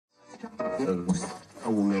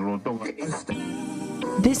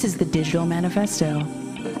This is the Digital Manifesto,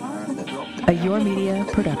 a Your Media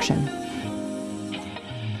production.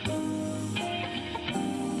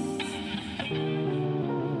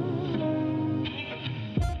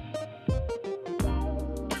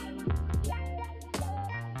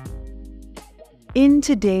 In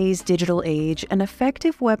today's digital age, an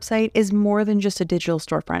effective website is more than just a digital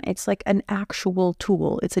storefront. It's like an actual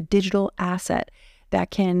tool. It's a digital asset that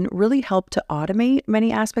can really help to automate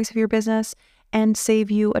many aspects of your business and save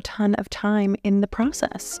you a ton of time in the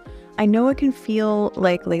process. I know it can feel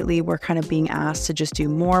like lately we're kind of being asked to just do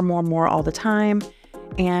more all the time.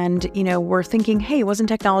 And, we're thinking, hey, wasn't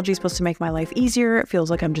technology supposed to make my life easier? It feels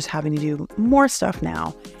like I'm just having to do more stuff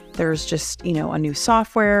now. There's just, a new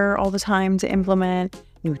software all the time to implement,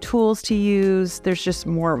 new tools to use. There's just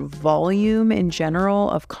more volume in general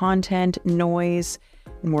of content, noise,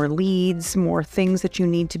 more leads, more things that you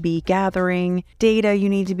need to be gathering, data you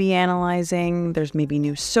need to be analyzing. There's maybe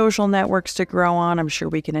new social networks to grow on. I'm sure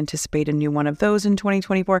we can anticipate a new one of those in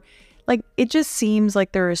 2024. It just seems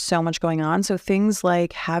like there is so much going on. So things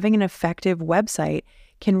like having an effective website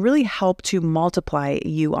can really help to multiply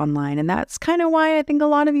you online. And that's kind of why I think a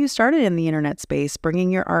lot of you started in the internet space.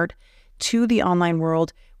 Bringing your art to the online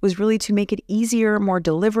world was really to make it easier, more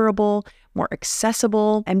deliverable, more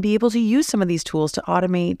accessible, and be able to use some of these tools to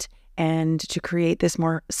automate and to create this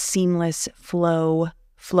more seamless flow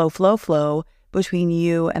between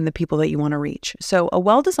you and the people that you want to reach. So a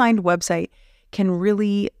well-designed website can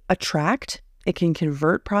really attract, it can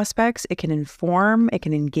convert prospects, it can inform, it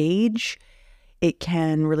can engage. It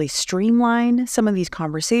can really streamline some of these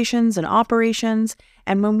conversations and operations.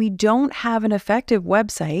 And when we don't have an effective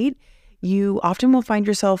website, you often will find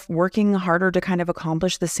yourself working harder to kind of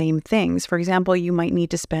accomplish the same things. For example, you might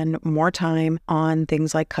need to spend more time on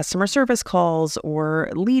things like customer service calls or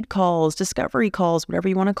lead calls, discovery calls, whatever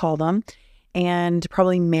you want to call them, and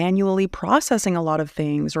probably manually processing a lot of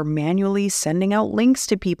things or manually sending out links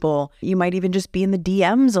to people. You might even just be in the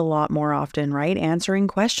DMs a lot more often, right? Answering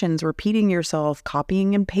questions, repeating yourself,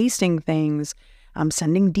 copying and pasting things,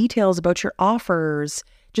 sending details about your offers,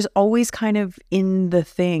 just always kind of in the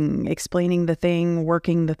thing, explaining the thing,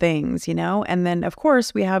 working the things, And then, of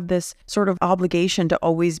course, we have this sort of obligation to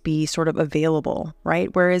always be sort of available, right?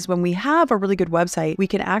 Whereas when we have a really good website, we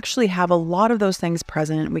can actually have a lot of those things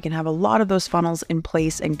present. We can have a lot of those funnels in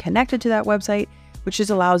place and connected to that website, which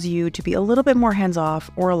just allows you to be a little bit more hands-off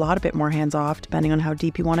or a lot a bit more hands-off, depending on how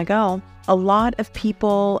deep you want to go. A lot of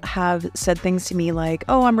people have said things to me like,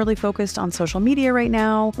 oh, I'm really focused on social media right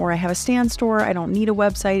now, or I have a stand store, I don't need a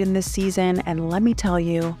website in this season. And let me tell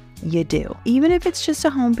you, you do. Even if it's just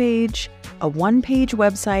a homepage, a one-page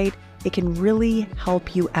website, it can really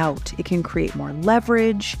help you out. It can create more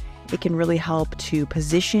leverage. It can really help to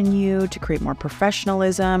position you, to create more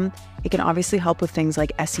professionalism. It can obviously help with things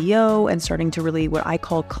like SEO and starting to really what I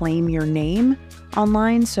call claim your name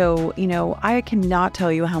online. So, I cannot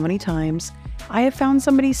tell you how many times I have found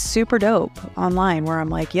somebody super dope online where I'm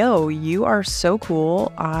like, yo, you are so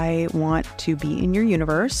cool. I want to be in your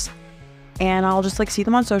universe. And I'll just see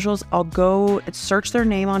them on socials. I'll go search their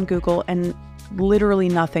name on Google and literally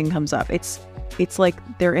nothing comes up. It's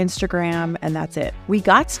like their Instagram and that's it. We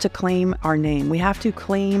got to claim our name. We have to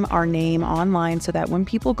claim our name online so that when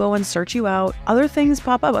people go and search you out, other things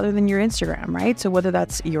pop up other than your Instagram, right? So whether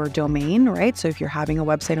that's your domain, right? So if you're having a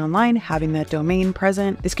website online, having that domain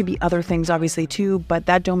present, this could be other things obviously too, but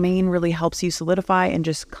that domain really helps you solidify and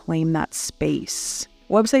just claim that space.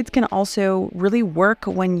 Websites can also really work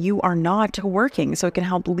when you are not working. So it can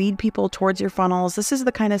help lead people towards your funnels. This is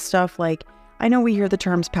the kind of stuff I know we hear the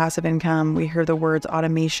terms passive income, we hear the words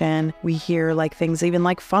automation, we hear things even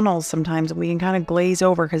like funnels sometimes we can kind of glaze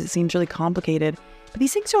over because it seems really complicated. But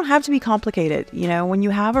these things don't have to be complicated. When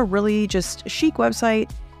you have a really just chic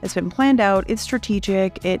website, it's been planned out, it's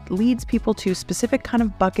strategic, it leads people to specific kind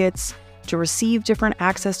of buckets to receive different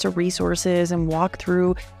access to resources and walk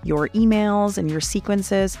through your emails and your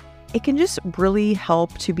sequences. It can just really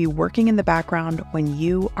help to be working in the background when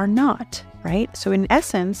you are not, right? So in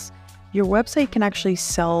essence, your website can actually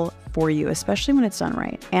sell for you, especially when it's done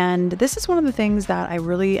right. And this is one of the things that I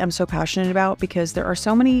really am so passionate about because there are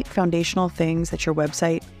so many foundational things that your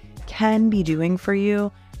website can be doing for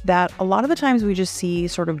you that a lot of the times we just see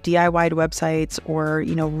sort of DIY'd websites or,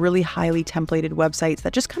 really highly templated websites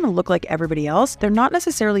that just kind of look like everybody else. They're not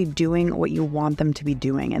necessarily doing what you want them to be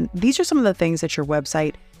doing. And these are some of the things that your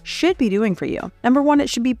website should be doing for you. Number one, it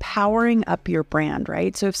should be powering up your brand,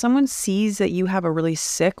 right? So if someone sees that you have a really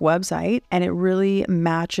sick website and it really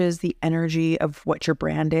matches the energy of what your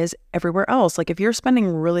brand is, everywhere else. Like if you're spending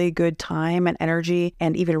really good time and energy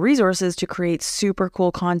and even resources to create super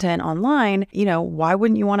cool content online, why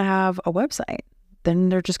wouldn't you want to have a website? Then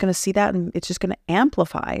they're just going to see that and it's just going to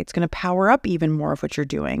amplify. It's going to power up even more of what you're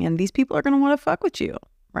doing. And these people are going to want to fuck with you,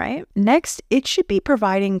 right? Next, it should be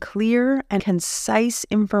providing clear and concise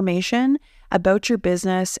information about your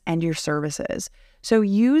business and your services. So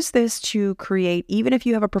use this to create, even if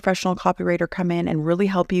you have a professional copywriter come in and really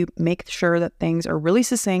help you make sure that things are really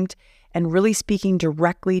succinct and really speaking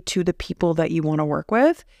directly to the people that you want to work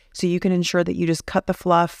with. So you can ensure that you just cut the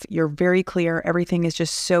fluff, you're very clear, everything is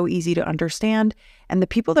just so easy to understand. And the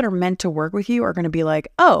people that are meant to work with you are going to be like,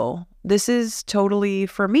 oh, this is totally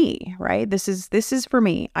for me, right? This is for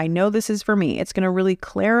me. I know this is for me. It's going to really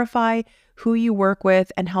clarify who you work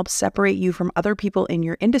with and help separate you from other people in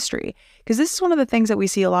your industry. Because this is one of the things that we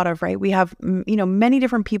see a lot of, right? We have, many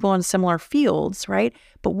different people in similar fields, right?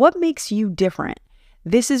 But what makes you different?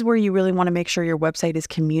 This is where you really want to make sure your website is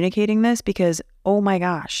communicating this because, oh my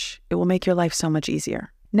gosh, it will make your life so much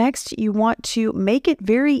easier. Next, you want to make it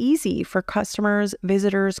very easy for customers,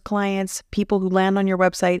 visitors, clients, people who land on your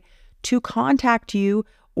website to contact you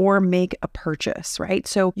or make a purchase, right?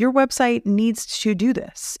 So your website needs to do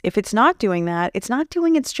this. If it's not doing that, it's not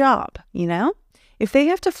doing its job, If they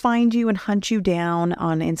have to find you and hunt you down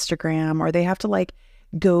on Instagram, or they have to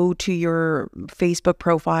go to your Facebook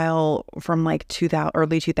profile from early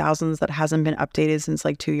 2000s that hasn't been updated since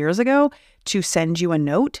 2 years ago to send you a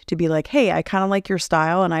note to be like, hey, I kind of like your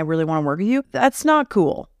style and I really want to work with you, that's not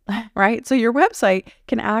cool. Right? So your website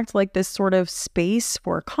can act like this sort of space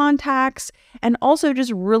for contacts and also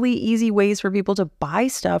just really easy ways for people to buy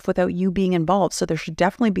stuff without you being involved. So there should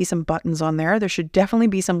definitely be some buttons on there. There should definitely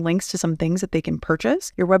be some links to some things that they can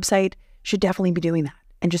purchase. Your website should definitely be doing that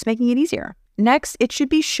and just making it easier. Next, it should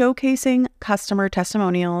be showcasing customer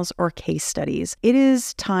testimonials or case studies. It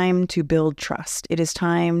is time to build trust. It is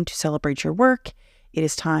time to celebrate your work. It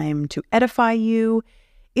is time to edify you.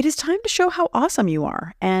 It is time to show how awesome you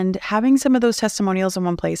are. And having some of those testimonials in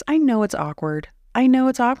one place, I know it's awkward.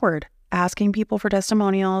 Asking people for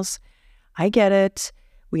testimonials. I get it.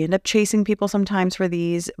 We end up chasing people sometimes for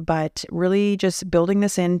these, but really just building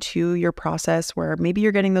this into your process where maybe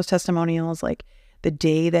you're getting those testimonials the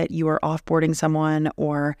day that you are offboarding someone,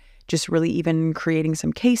 or just really even creating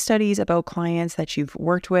some case studies about clients that you've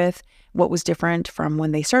worked with, what was different from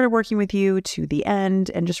when they started working with you to the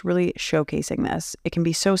end, and just really showcasing this. It can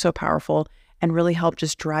be so, so powerful and really help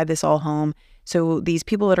just drive this all home. So these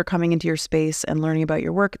people that are coming into your space and learning about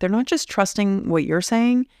your work, they're not just trusting what you're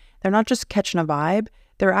saying. They're not just catching a vibe.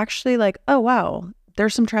 They're actually like, oh, wow,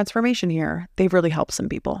 there's some transformation here. They've really helped some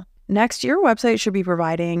people. Next, your website should be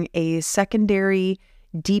providing a secondary,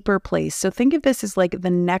 deeper place. So think of this as the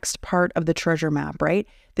next part of the treasure map, right?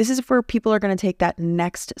 This is where people are going to take that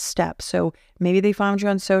next step. So maybe they found you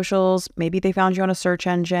on socials, maybe they found you on a search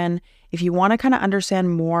engine. If you want to kind of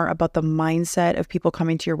understand more about the mindset of people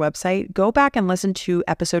coming to your website, go back and listen to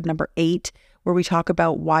episode number 8, where we talk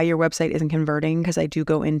about why your website isn't converting, because I do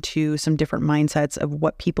go into some different mindsets of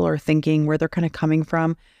what people are thinking, where they're kind of coming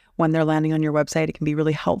from when they're landing on your website. It can be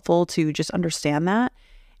really helpful to just understand that.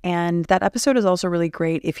 And that episode is also really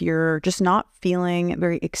great if you're just not feeling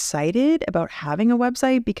very excited about having a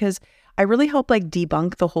website, because I really help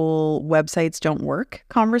debunk the whole websites don't work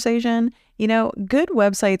conversation. Good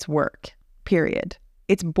websites work, period.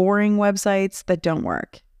 It's boring websites that don't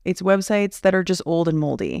work. It's websites that are just old and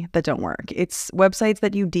moldy that don't work. It's websites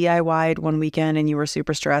that you DIY'd one weekend and you were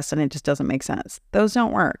super stressed and it just doesn't make sense. Those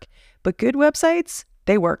don't work. But good websites,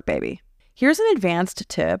 they work, baby. Here's an advanced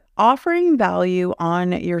tip. Offering value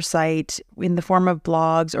on your site in the form of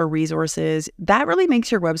blogs or resources, that really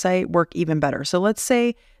makes your website work even better. So let's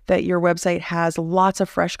say that your website has lots of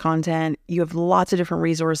fresh content. You have lots of different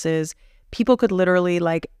resources. People could literally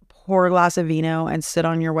pour a glass of vino and sit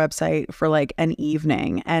on your website for an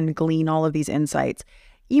evening and glean all of these insights.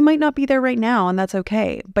 You might not be there right now, and that's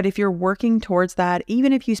okay. But if you're working towards that,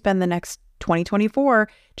 even if you spend the next 2024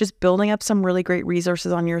 just building up some really great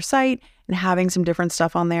resources on your site and having some different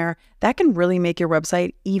stuff on there, that can really make your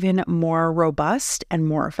website even more robust and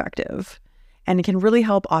more effective. And it can really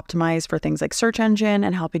help optimize for things like search engine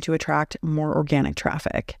and helping to attract more organic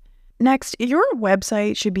traffic. Next, your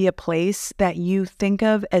website should be a place that you think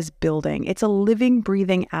of as building. It's a living,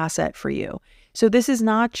 breathing asset for you. So this is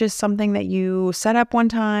not just something that you set up one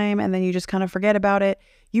time and then you just kind of forget about it.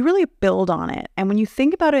 You really build on it. And when you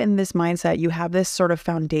think about it in this mindset, you have this sort of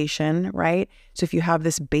foundation, right? So if you have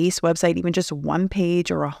this base website, even just one page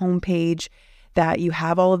or a home page, that you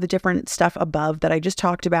have all of the different stuff above that I just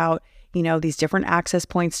talked about, these different access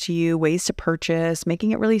points to you, ways to purchase,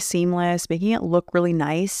 making it really seamless, making it look really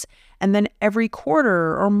nice. And then every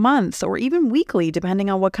quarter or month or even weekly, depending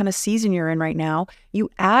on what kind of season you're in right now, you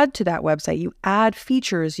add to that website. You add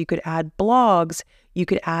features. You could add blogs. You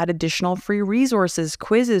could add additional free resources,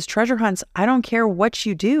 quizzes, treasure hunts. I don't care what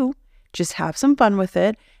you do. Just have some fun with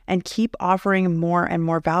it and keep offering more and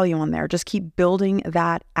more value on there. Just keep building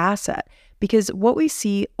that asset. Because what we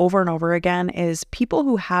see over and over again is people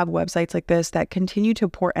who have websites like this that continue to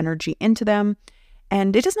pour energy into them.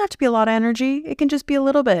 And it doesn't have to be a lot of energy. It can just be a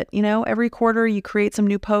little bit. Every quarter you create some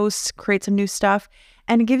new posts, create some new stuff,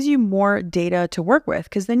 and it gives you more data to work with.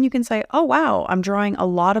 Because then you can say, oh, wow, I'm drawing a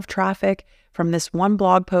lot of traffic from this one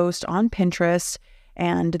blog post on Pinterest.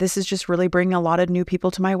 And this is just really bringing a lot of new people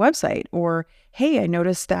to my website. Or, hey, I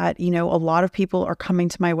noticed that, a lot of people are coming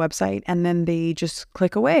to my website and then they just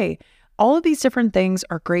click away. All of these different things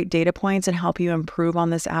are great data points and help you improve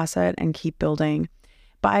on this asset and keep building.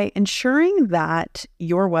 By ensuring that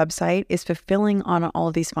your website is fulfilling on all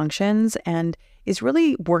of these functions and is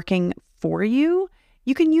really working for you,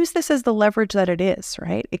 you can use this as the leverage that it is,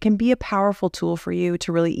 right? It can be a powerful tool for you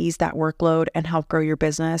to really ease that workload and help grow your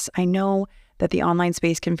business. I know that the online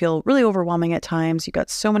space can feel really overwhelming at times. You've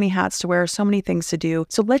got so many hats to wear, so many things to do.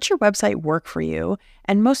 So let your website work for you.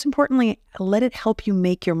 And most importantly, let it help you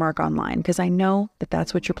make your mark online, because I know that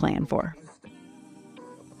that's what you're playing for.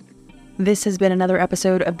 This has been another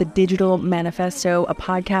episode of the Digital Manifesto, a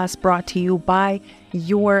podcast brought to you by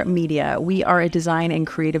Your Media. We are a design and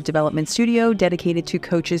creative development studio dedicated to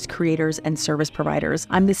coaches, creators, and service providers.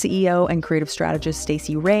 I'm the CEO and creative strategist,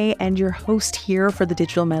 Stacey Ray, and your host here for the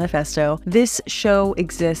Digital Manifesto. This show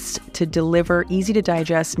exists to deliver easy to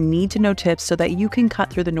digest, need to know tips so that you can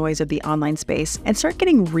cut through the noise of the online space and start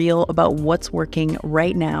getting real about what's working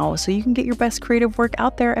right now so you can get your best creative work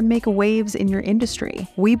out there and make waves in your industry.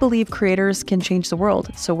 We believe creators can change the world,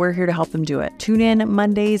 so we're here to help them do it. Tune in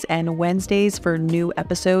Mondays and Wednesdays for new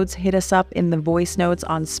episodes. Hit us up in the voice notes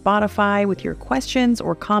on Spotify with your questions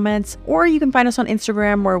or comments, or you can find us on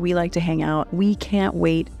Instagram where we like to hang out. We can't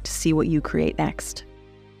wait to see what you create next.